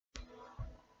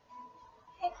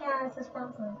guys, it's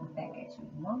Rosa back at you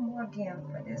one more again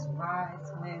for this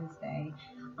Rise Wednesday.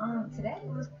 Today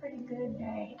was a pretty good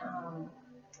day.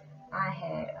 I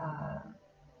had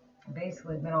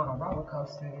basically been on a roller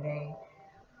coaster today.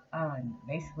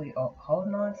 Basically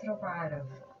holding on to the ride of,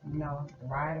 the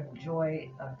ride of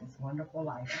joy of this wonderful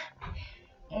life.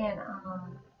 And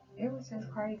it was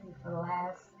just crazy for the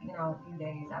last, few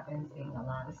days. I've been seeing a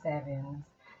lot of sevens,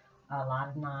 a lot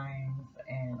of nines,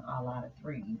 and a lot of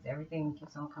threes. Everything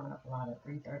keeps on coming up, a lot of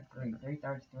 333,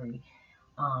 333.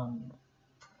 Um,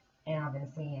 and I've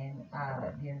been seeing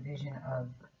the envision of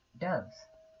doves,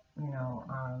 you know,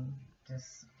 um,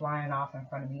 just flying off in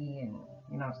front of me, and,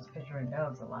 just picturing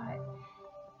doves a lot.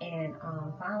 And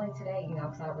finally today,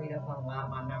 because I read up on a lot of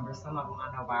my numbers, some of them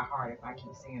I know by heart if I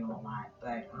keep seeing them a lot,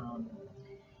 but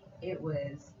it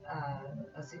was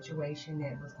a situation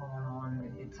that was going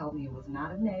on. It told me it was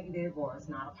not a negative or it's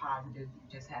not a positive. You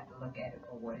just have to look at it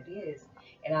for what it is.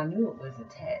 And I knew it was a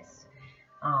test,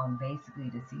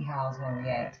 basically to see how I was going to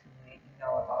react to it, if I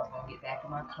was going to get back in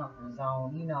my comfort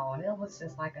zone, and it was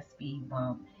just like a speed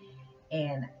bump.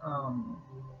 And,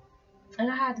 and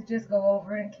I had to just go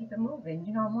over it and keep it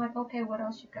moving. I'm like, okay, what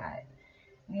else you got?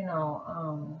 You know,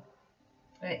 um,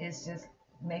 it's just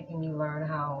making me learn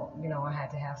how, I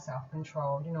had to have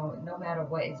self-control. No matter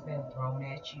what has been thrown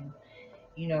at you,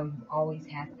 you always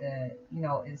have to,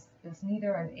 it's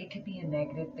neither it could be a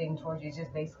negative thing towards you. It's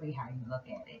just basically how you look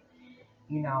at it,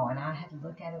 and I had to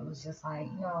look at it. It was just like,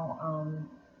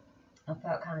 I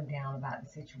felt kind of down about the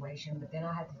situation, but then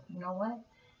I had to, what?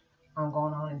 I'm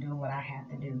going on and doing what I have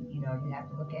to do. You have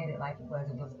to look at it like it was.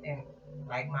 It was, and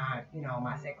like my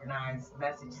synchronized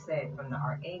message said from the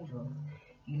archangels.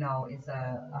 It's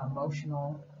a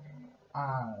emotional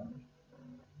uh,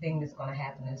 thing that's going to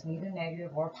happen. It's neither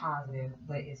negative or positive,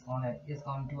 but it's gonna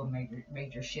do a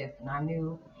major shift. And I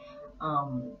knew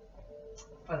um,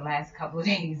 for the last couple of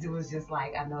days, it was just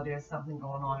like I know there's something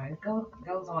going on. And it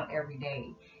goes on every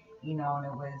day. And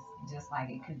it was just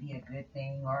like it could be a good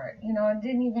thing, or it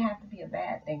didn't even have to be a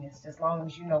bad thing. It's just long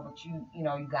as you know what you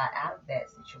got out of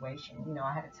that situation.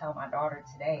 I had to tell my daughter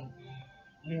today,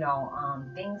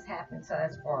 things happen to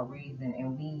us for a reason,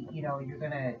 and you're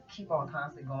gonna keep on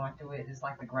constantly going through it. It's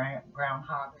like the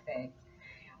groundhog effect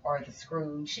or the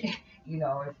Scrooge. If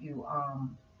you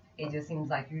it just seems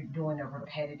like you're doing a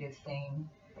repetitive thing.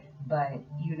 But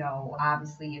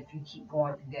obviously, if you keep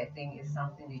going through that thing, it's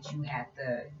something that you have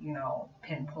to,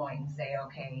 pinpoint and say,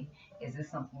 okay, is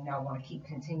this something I want to keep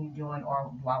continue doing,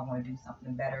 or do I want to do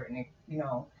something better? And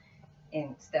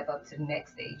and step up to the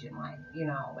next stage in life,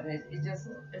 and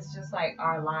it's just like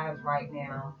our lives right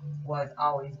now was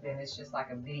always been. It's just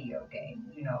like a video game.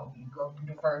 You go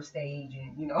through the first stage,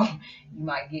 and you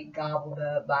might get gobbled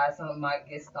up by something, might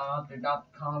get stomped or Donkey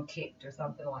Kong kicked or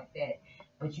something like that.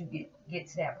 But you get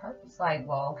to that purpose, like,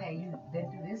 well, okay, you've been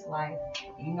through this life,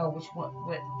 you know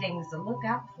what things to look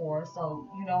out for, so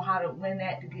you know how to win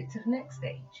that to get to the next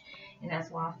stage. And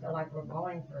that's why I feel like we're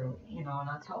going through, and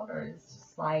I told her it's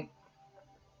just like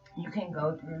you can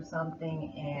go through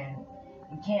something, and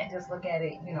you can't just look at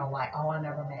it, like, oh, I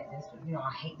never met this,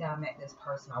 I hate that I met this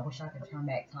person, I wish I could turn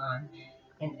back time.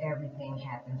 And everything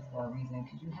happens for a reason,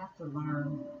 because you have to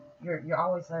learn. You're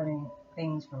always learning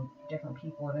things from different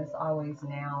people, and it's always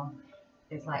now.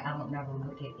 It's like I don't never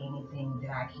look at anything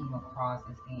that I came across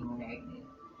as being negative.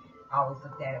 I always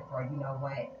looked at it for,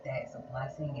 what, that's a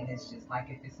blessing, and it's just like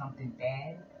if it's something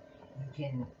bad, you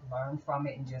can learn from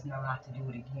it and just know not to do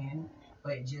it again.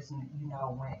 But just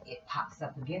when it pops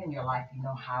up again in your life, you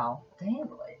know how to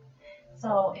handle it.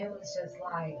 So it was just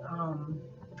like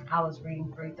I was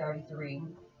reading 333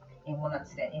 and went up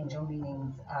to the angel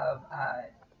meanings of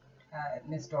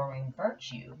Miss Doreen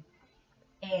Virtue.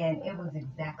 And it was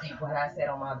exactly what I said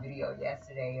on my video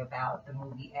yesterday about the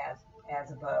movie As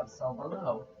Above, So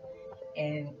Below.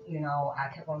 And, I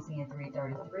kept on seeing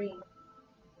 333,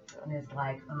 and it's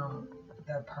like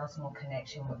the personal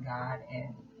connection with God,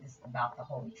 and it's about the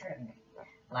Holy Trinity,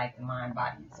 like the mind,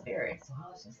 body, and spirit. So I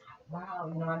was just like, wow,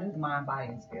 I knew the mind, body,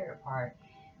 and spirit part,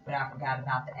 but I forgot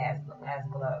about the as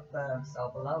above, so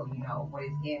below. What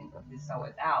is in is so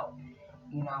it's out.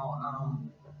 You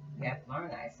have to learn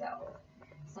thyself.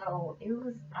 So it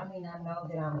was. I mean, I know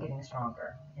that I'm getting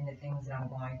stronger in the things that I'm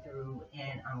going through,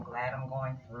 and I'm glad I'm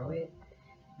going through it,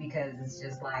 because it's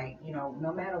just like,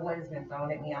 no matter what has been thrown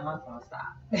at me, I'm not going to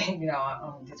stop.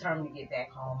 I'm determined to get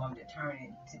back home. I'm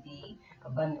determined to be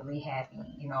abundantly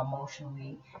happy,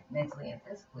 emotionally, mentally, and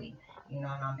physically, and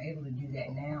I'm able to do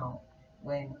that now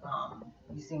when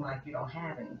you seem like you don't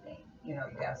have anything. you know,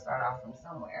 you gotta start off from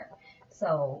somewhere.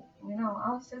 So, you know,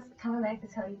 I was just coming back to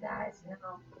tell you guys,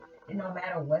 no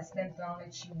matter what's been thrown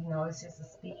at you, you know, it's just a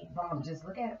speed bump. Just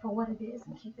look at it for what it is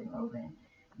and keep it moving.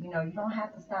 You know, you don't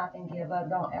have to stop and give up.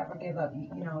 Don't ever give up.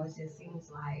 You know, it just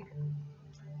seems like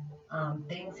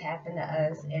things happen to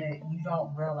us and you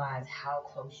don't realize how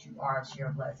close you are to your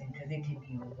blessing because it can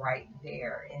be right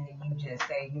there. And then you just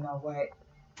say, you know what,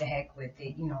 the heck with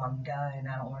it. You know, I'm done.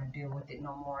 I don't want to deal with it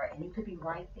no more. And you could be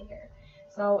right there.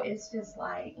 So it's just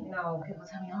like, you know, people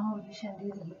tell me, oh, you shouldn't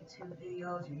do the YouTube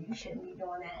videos or you shouldn't be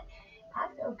doing that. I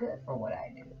feel good for what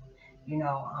I do. You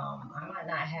know, I might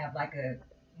not have like a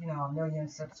million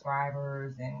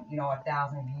subscribers and,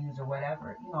 1,000 views or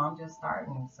whatever. You know, I'm just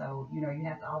starting. So, you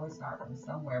have to always start from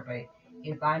somewhere. But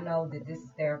if I know that this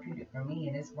is therapeutic for me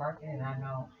and it's working and I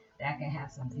know that I can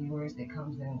have some viewers that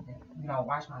comes in and,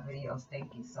 watch my videos,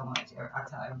 thank you so much. I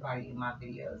tell everybody in my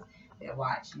videos that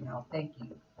watch, thank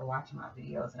you for watching my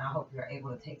videos. And I hope you're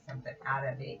able to take something out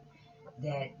of it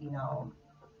that,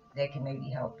 that can maybe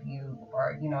help you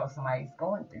or, somebody's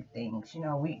going through things.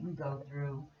 We go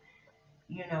through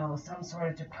some sort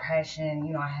of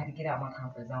depression. I had to get out my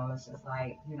comfort zone. It's just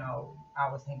like,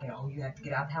 I was thinking, oh, you have to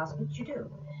get out the house. What you do?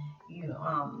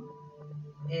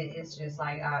 It's just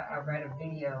like I read a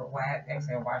video. Well,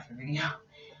 actually, I watched a video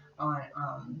on,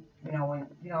 when,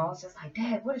 I was just like,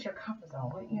 Dad, what is your comfort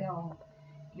zone?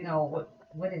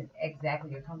 What is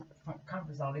exactly your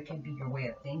comfort zone? It can be your way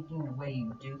of thinking, the way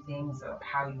you do things, or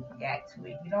how you react to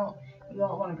it. You don't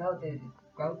want to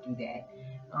go through that.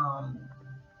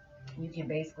 You can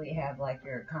basically have like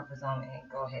your comfort zone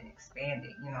and go ahead and expand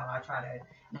it. I try to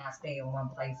not stay in one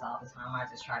place all the time. I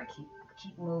just try to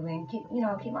keep moving, keep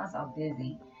myself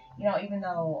busy. Even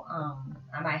though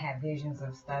I might have visions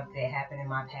of stuff that happened in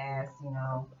my past,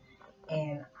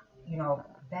 and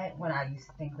back when I used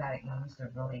to think about it, it used to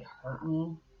really hurt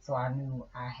me. So I knew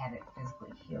I hadn't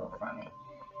physically healed from it.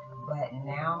 But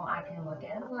now I can look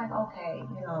at it like, okay,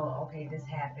 okay, this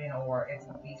happened, or it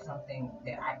could be something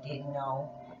that I didn't know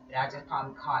that I just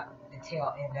probably caught the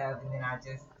tail end of, and then I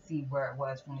just see where it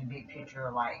was from the big picture,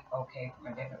 like, okay,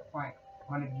 from a different point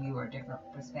of view or different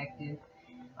perspective,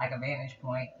 like a vantage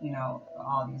point,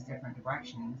 all these different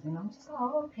directions. And I'm just,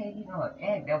 oh, okay,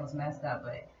 and that was messed up,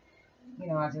 but,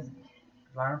 I just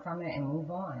learn from it and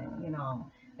move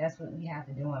on. That's what we have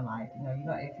to do in life.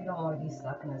 If you don't want to be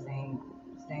stuck in the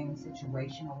same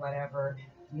situation or whatever,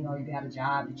 you got a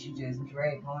job that you just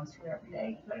dread going to every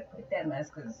day, you better quit that mess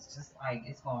because it's just like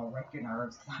it's going to wreck your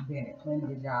nerves. Because I've been at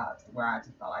plenty of jobs where I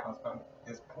just felt like I was going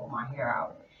to just pull my hair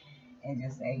out and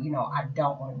just say, I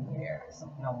don't want to be there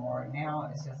no more. Now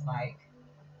it's just like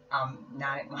I'm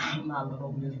not at my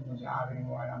little miserable job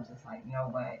anymore, and I'm just like,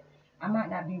 but I might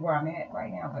not be where I'm at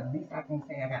right now, but at least I can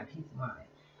say I got a peace of mind,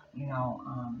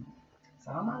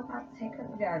 So I'm not about to take up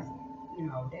you guys,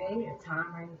 day or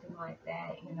time or anything like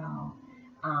that,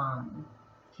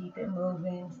 Keep it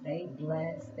moving, stay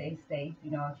blessed, stay safe.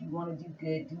 If you want to do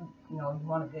good, you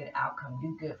want a good outcome,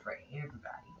 do good for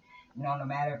everybody. No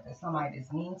matter if there's somebody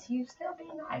that's mean to you, still be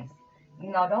nice.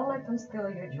 Don't let them steal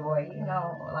your joy.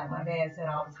 Like my dad said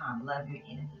all the time, love your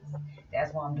enemies.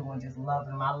 That's what I'm doing, just loving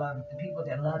them. I love the people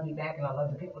that love me back, and I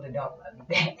love the people that don't love me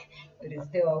back. But it's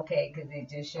still okay because it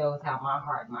just shows how my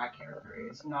heart, my character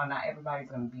is. Not everybody's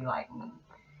going to be like me.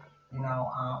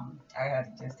 I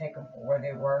have to just take them for where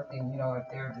they're worth, and if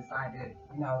they're decided,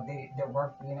 they're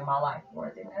worth being in my life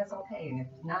for, then that's okay. And if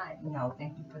it's not,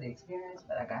 thank you for the experience,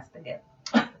 but I got to get.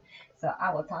 So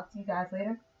I will talk to you guys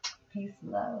later. Peace,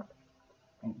 love,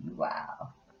 and you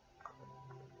wow.